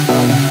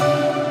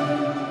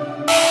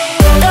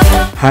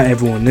Hi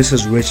everyone, this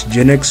is Rich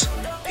Genix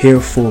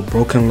here for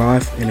Broken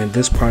Life, and in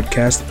this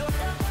podcast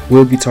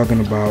we'll be talking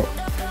about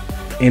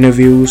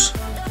interviews,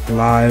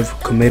 live,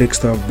 comedic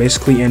stuff,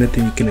 basically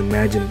anything you can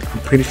imagine. I'm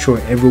pretty sure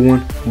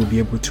everyone will be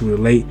able to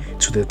relate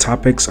to the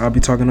topics I'll be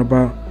talking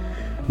about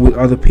with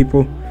other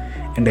people,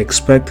 and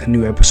expect a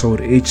new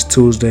episode each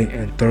Tuesday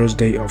and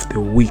Thursday of the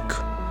week.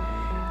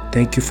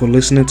 Thank you for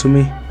listening to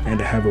me, and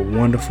have a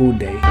wonderful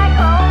day.